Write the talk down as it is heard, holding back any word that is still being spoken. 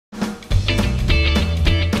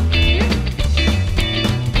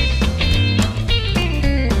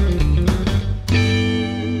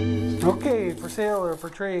sale or for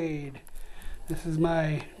trade. This is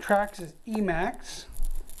my Traxxas E-Maxx.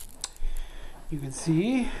 You can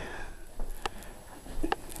see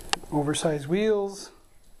oversized wheels,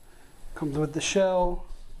 comes with the shell.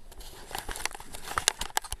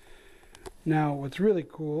 Now what's really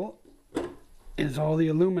cool is all the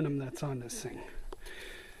aluminum that's on this thing.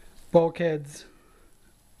 Bulkheads,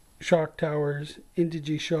 shock towers,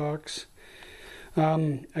 integy shocks.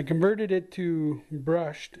 I converted it to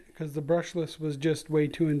brushed because the brushless was just way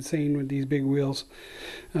too insane with these big wheels.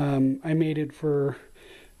 I made it for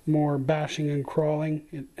more bashing and crawling.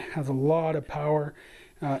 It has a lot of power.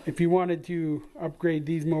 If you wanted to upgrade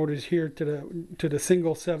these motors here to the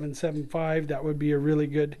single 775, that would be a really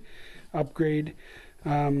good upgrade.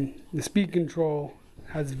 The speed control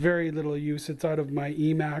has very little use. It's out of my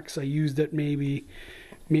E-Maxx. I used it maybe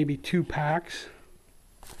 2 packs.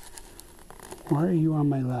 Why are you on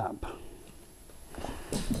my lap?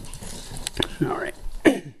 All right.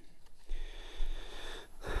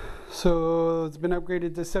 So it's been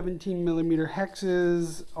upgraded to 17mm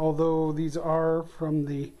hexes. Although these are from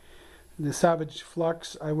the Savage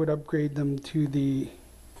Flux, I would upgrade them to the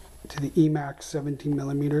E-Maxx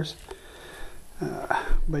 17mm.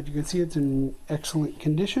 But you can see it's in excellent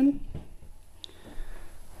condition.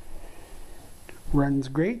 Runs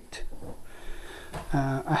great.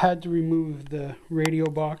 I had to remove the radio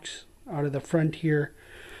box out of the front here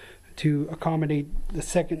to accommodate the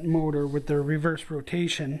second motor with the reverse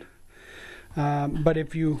rotation. But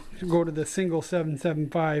if you go to the single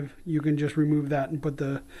 775, you can just remove that and put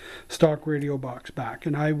the stock radio box back,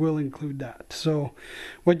 and I will include that. So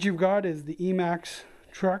what you've got is the E-Maxx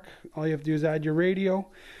truck. All you have to do is add your radio,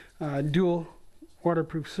 dual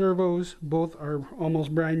waterproof servos, both are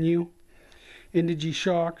almost brand new, integy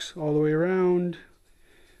shocks all the way around,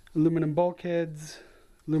 aluminum bulkheads,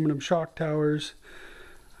 aluminum shock towers.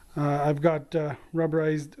 I've got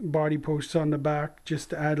rubberized body posts on the back just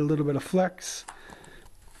to add a little bit of flex.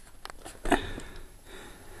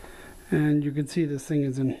 And you can see this thing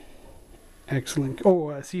is in excellent...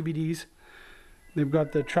 CVDs. They've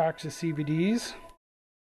got the Traxxas CVDs.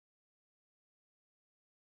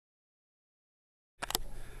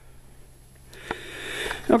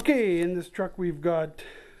 Okay, in this truck we've got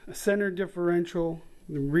a center differential,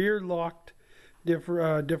 the rear locked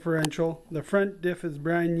differential. The front diff is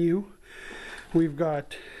brand new. We've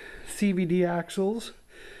got CVD axles,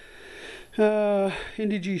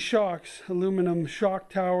 integy shocks, aluminum shock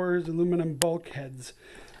towers, aluminum bulkheads.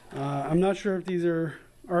 I'm not sure if these are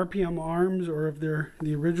RPM arms or if they're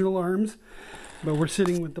the original arms, but we're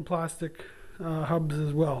sitting with the plastic hubs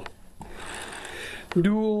as well.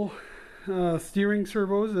 Dual steering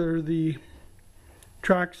servos. They're the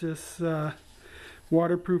Traxxas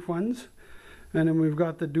waterproof ones. And then we've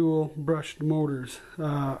got the dual brushed motors.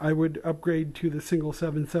 I would upgrade to the single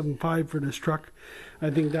 775 for this truck. I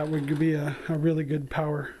think that would be a really good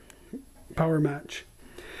power match.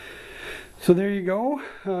 So there you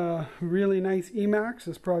go. Really nice E-Maxx.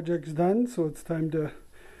 This project's done, so it's time to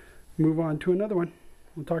move on to another one.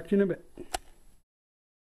 We'll talk to you in a bit.